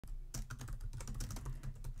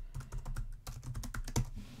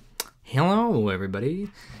Hello everybody,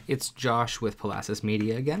 it's Josh with PALASSIS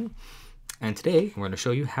Media again, and today we're going to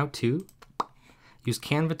show you how to use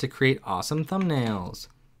Canva to create awesome thumbnails.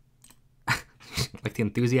 Like the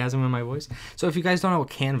enthusiasm in my voice. So if you guys don't know what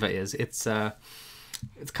Canva is, it's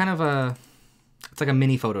kind of it's like a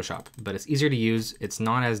mini Photoshop, but it's easier to use, it's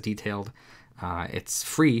not as detailed, it's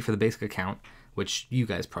free for the basic account, which you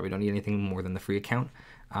guys probably don't need anything more than the free account.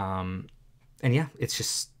 And yeah,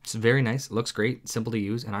 it's very nice. It looks great, simple to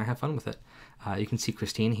use, and I have fun with it. You can see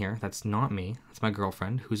Christine here. That's not me. That's my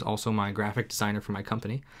girlfriend, who's also my graphic designer for my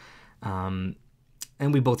company. And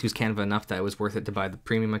we both use Canva enough that it was worth it to buy the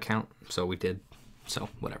premium account, so we did. So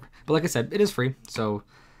whatever. But like I said, it is free, so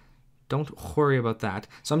don't worry about that.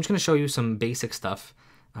 So I'm just going to show you some basic stuff.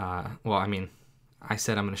 Well, I mean, I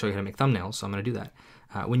said I'm going to show you how to make thumbnails, so I'm going to do that.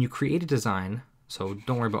 When you create a design, so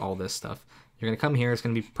don't worry about all this stuff. You're going to come here. It's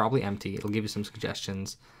going to be probably empty. It'll give you some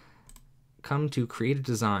suggestions. Come to create a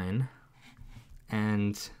design,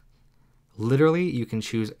 and literally you can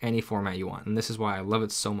choose any format you want. And this is why I love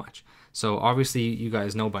it so much. So obviously you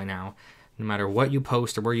guys know by now, no matter what you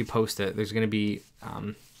post or where you post it, there's going to be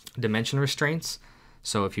dimension restraints.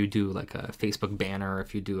 So if you do like a Facebook banner,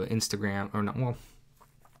 if you do an Instagram, or not, well,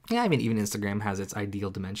 yeah, I mean, even Instagram has its ideal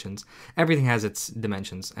dimensions. Everything has its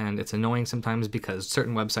dimensions, and it's annoying sometimes because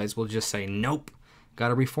certain websites will just say, nope, got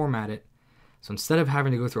to reformat it. So instead of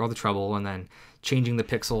having to go through all the trouble and then changing the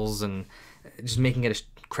pixels and just making it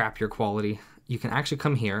a crappier quality, you can actually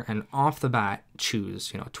come here and off the bat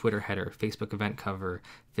choose, Twitter header, Facebook event cover,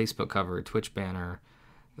 Facebook cover, Twitch banner.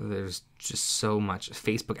 There's just so much.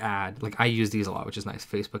 Facebook ad. Like I use these a lot, which is nice.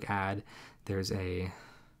 Facebook ad. There's a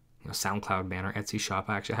SoundCloud banner, Etsy shop.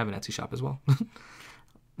 I actually have an Etsy shop as well.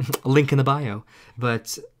 Link in the bio.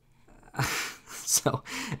 But so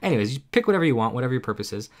anyways, you pick whatever you want, whatever your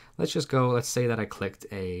purpose is. Let's just go. Let's say that I clicked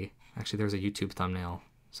actually there's a YouTube thumbnail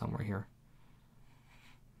somewhere here.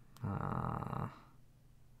 I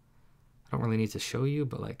don't really need to show you,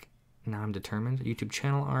 but like now I'm determined. YouTube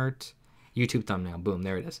channel art, YouTube thumbnail, boom,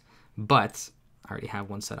 there it is. But I already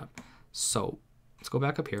have one set up. So let's go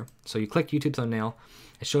back up here. So you click YouTube thumbnail,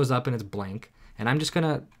 it shows up and it's blank. And I'm just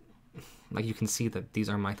gonna, like you can see that these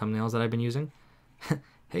are my thumbnails that I've been using.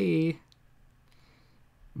 Hey.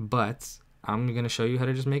 But I'm gonna show you how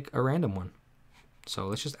to just make a random one. So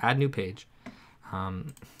let's just add new page.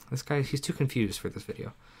 This guy, he's too confused for this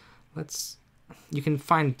video. You can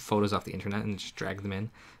find photos off the internet and just drag them in,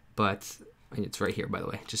 but it's right here, by the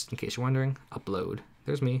way, just in case you're wondering. Upload.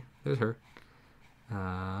 There's me. There's her.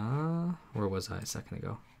 Where was I a second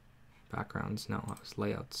ago? Backgrounds. No, it was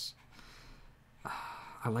layouts.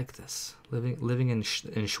 I like this. Living in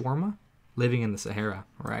shawarma? Living in the Sahara.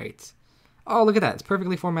 Right. Oh, look at that. It's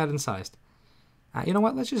perfectly formatted and sized. You know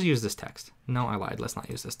what? Let's just use this text. No, I lied. Let's not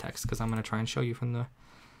use this text because I'm going to try and show you from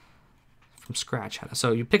scratch.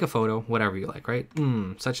 So you pick a photo, whatever you like, right?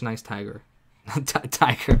 Such a nice tiger.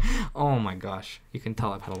 Tiger. Oh my gosh. You can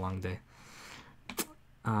tell I've had a long day.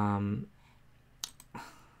 What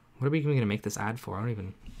are we even going to make this ad for? I don't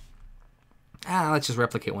even... let's just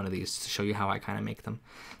replicate one of these to show you how I kind of make them.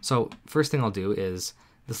 So first thing I'll do is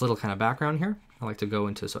this little kind of background here. I like to go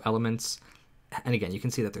into, elements. And again, you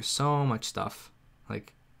can see that there's so much stuff.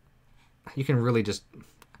 Like, you can really just...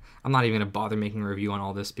 I'm not even going to bother making a review on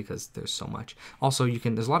all this because there's so much. Also,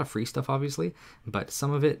 there's a lot of free stuff, obviously, but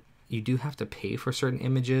some of it, you do have to pay for certain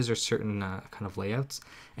images or certain kind of layouts.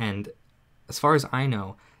 And as far as I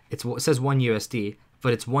know, it says $1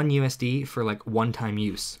 but it's $1 for like one-time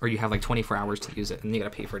use, or you have like 24 hours to use it and you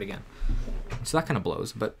got to pay for it again. So that kind of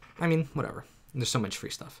blows, but I mean, whatever. There's so much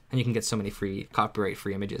free stuff, and you can get so many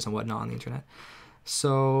copyright-free images and whatnot on the internet.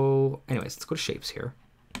 So anyways, let's go to shapes here.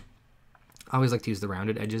 I always like to use the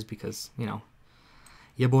rounded edges because,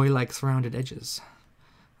 your boy likes rounded edges.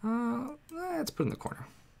 Let's put it in the corner.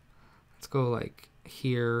 Let's go like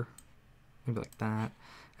here, maybe like that.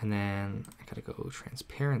 And then I gotta go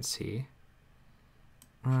transparency.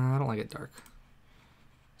 I don't like it dark.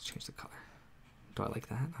 Let's change the color. Do I like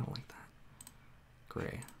that? I don't like that.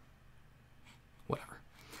 Gray. Whatever.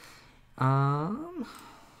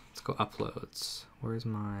 Let's go uploads. Where's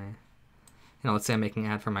my... let's say I'm making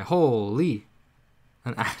an ad for my...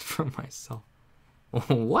 An ad for myself.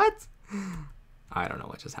 What? I don't know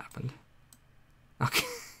what just happened. Okay.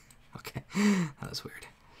 Okay. That was weird.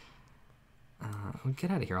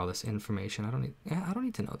 Get out of here, all this information. I don't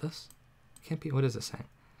need to know this. Can't be... What is this saying?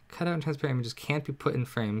 Cut out and transparent images can't be put in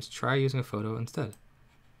frames. Try using a photo instead.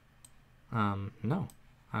 No.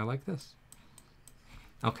 I like this.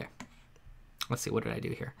 Okay. Let's see. What did I do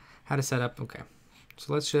here? How to set up... Okay.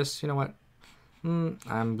 So let's just... You know what?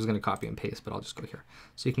 I'm just going to copy and paste, but I'll just go here.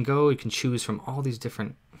 So you can go, you can choose from all these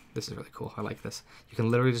different, this is really cool. I like this. You can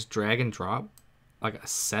literally just drag and drop like a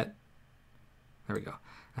set, there we go,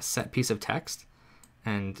 a set piece of text.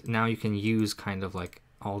 And now you can use kind of like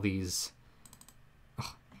all these,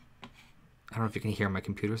 oh, I don't know if you can hear my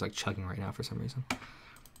computer's like chugging right now for some reason.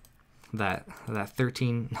 That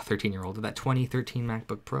 13-year-old, that 2013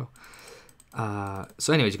 MacBook Pro.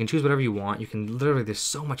 So anyways, you can choose whatever you want. You can literally, there's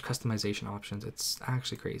so much customization options. It's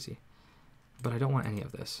actually crazy. But I don't want any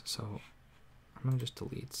of this. So I'm going to just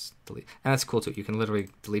delete. And that's cool too. You can literally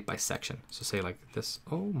delete by section. So say like this,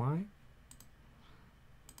 oh my,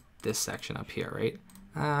 this section up here, right?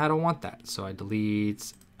 I don't want that. So I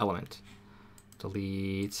delete element.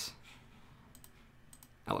 Delete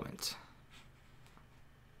element.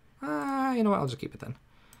 You know what? I'll just keep it then.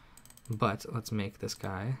 But let's make this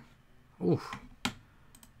guy. Oof. I'm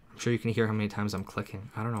sure you can hear how many times I'm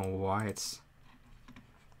clicking. I don't know why it's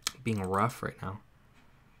being rough right now.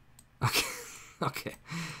 Okay. Okay.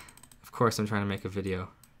 Of course, I'm trying to make a video,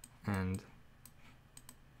 and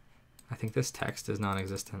I think this text is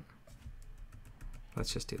non-existent.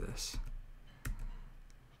 Let's just do this.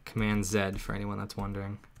 Command Z for anyone that's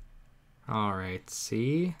wondering. All right.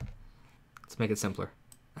 See? Let's make it simpler.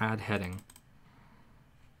 Add heading.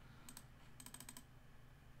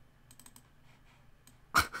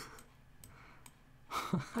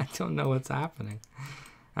 I don't know what's happening.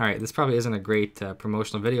 All right, this probably isn't a great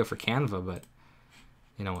promotional video for Canva, but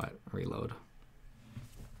you know what? Reload.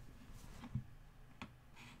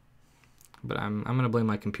 But I'm gonna blame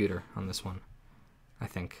my computer on this one, I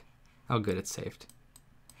think. Oh, good, it's saved.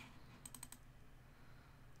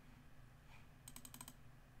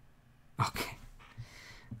 Okay.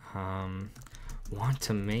 Want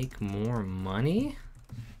to make more money?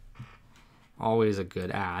 Always a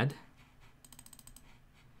good ad.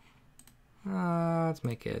 Let's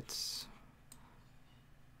make it.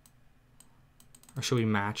 Or should we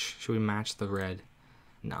match? Should we match the red?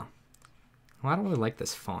 No. Well, I don't really like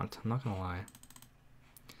this font. I'm not gonna lie.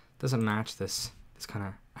 It doesn't match this kind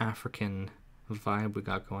of African vibe we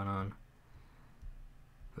got going on.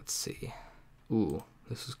 Let's see. Ooh,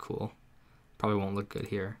 this is cool. Probably won't look good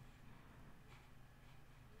here.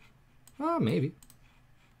 Oh, maybe.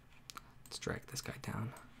 Let's drag this guy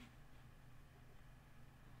down.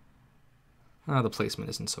 Oh, the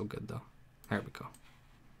placement isn't so good though. There we go.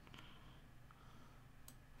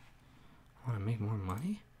 Want to make more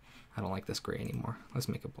money? I don't like this gray anymore. Let's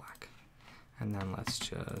make it black. And then let's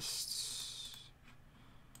just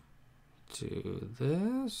do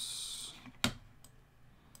this.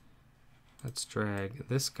 Let's drag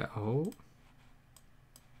this guy. Oh.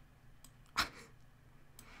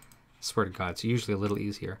 Swear to God, it's usually a little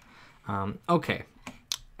easier. Okay.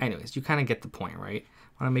 Anyways, you kind of get the point, right?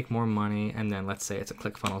 Want to make more money, and then let's say it's a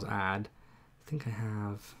ClickFunnels ad. I think I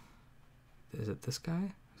have. Is it this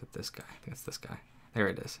guy? Is it this guy? I think it's this guy. There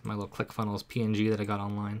it is. My little ClickFunnels PNG that I got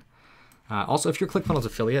online. Also, if you're a ClickFunnels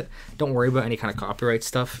affiliate, don't worry about any kind of copyright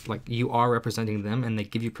stuff. Like, you are representing them, and they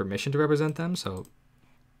give you permission to represent them, so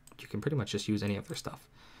you can pretty much just use any of their stuff.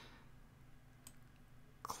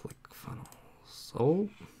 ClickFunnels. Oh,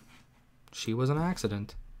 she was an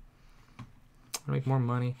accident. Make more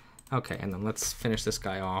money. Okay, and then let's finish this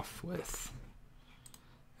guy off with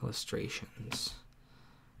illustrations.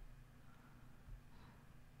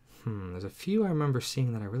 There's a few I remember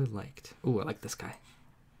seeing that I really liked. Ooh, I like this guy.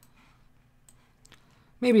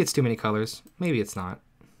 Maybe it's too many colors. Maybe it's not.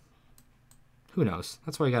 Who knows?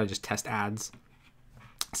 That's why you gotta just test ads.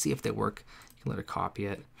 See if they work. You can let her copy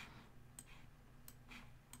it.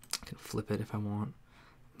 I can flip it if I want.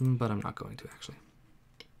 But I'm not going to, actually.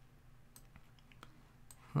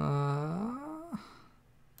 You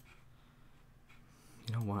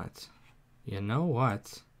know what? You know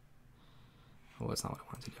what? Oh, that's not what I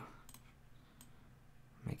wanted to do.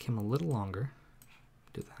 Make him a little longer.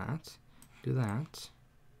 Do that. Do that.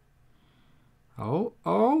 Oh,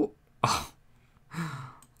 oh, oh.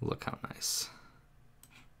 Look how nice.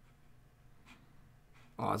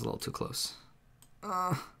 Oh, it's a little too close.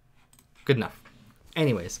 Good enough.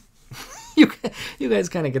 Anyways, you guys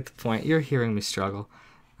kind of get the point. You're hearing me struggle.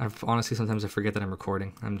 Honestly, sometimes I forget that I'm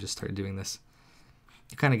recording. I'm just started doing this.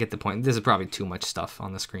 You kind of get the point. This is probably too much stuff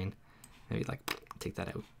on the screen. Maybe like take that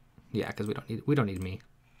out. Yeah, because we don't need me.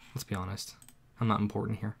 Let's be honest. I'm not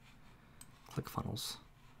important here. ClickFunnels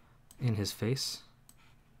in his face.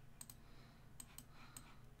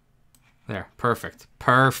 There, perfect,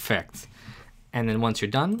 perfect. And then once you're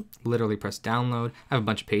done, literally press download. I have a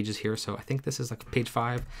bunch of pages here, so I think this is like page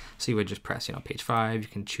 5. So you would just press, page 5. You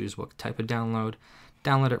can choose what type of download.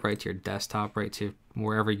 Download it right to your desktop, right to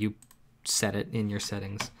wherever you set it in your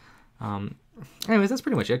settings. Anyways, that's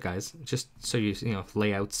pretty much it, guys. Just so you know,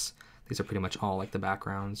 layouts. These are pretty much all like the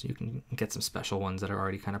backgrounds. You can get some special ones that are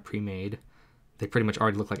already kind of pre-made. They pretty much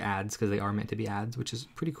already look like ads because they are meant to be ads, which is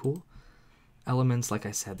pretty cool. Elements, like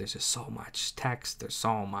I said, there's just so much text. There's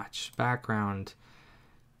so much background.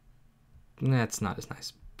 That's not as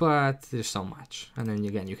nice, but there's so much. And then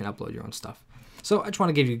again, you can upload your own stuff. So I just want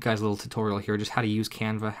to give you guys a little tutorial here, just how to use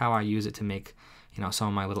Canva, how I use it to make, some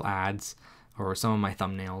of my little ads or some of my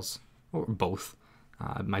thumbnails, or both,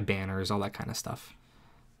 my banners, all that kind of stuff.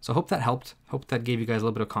 So I hope that helped. Hope that gave you guys a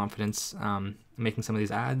little bit of confidence making some of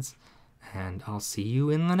these ads. And I'll see you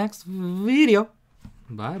in the next video.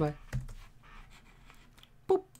 Bye-bye.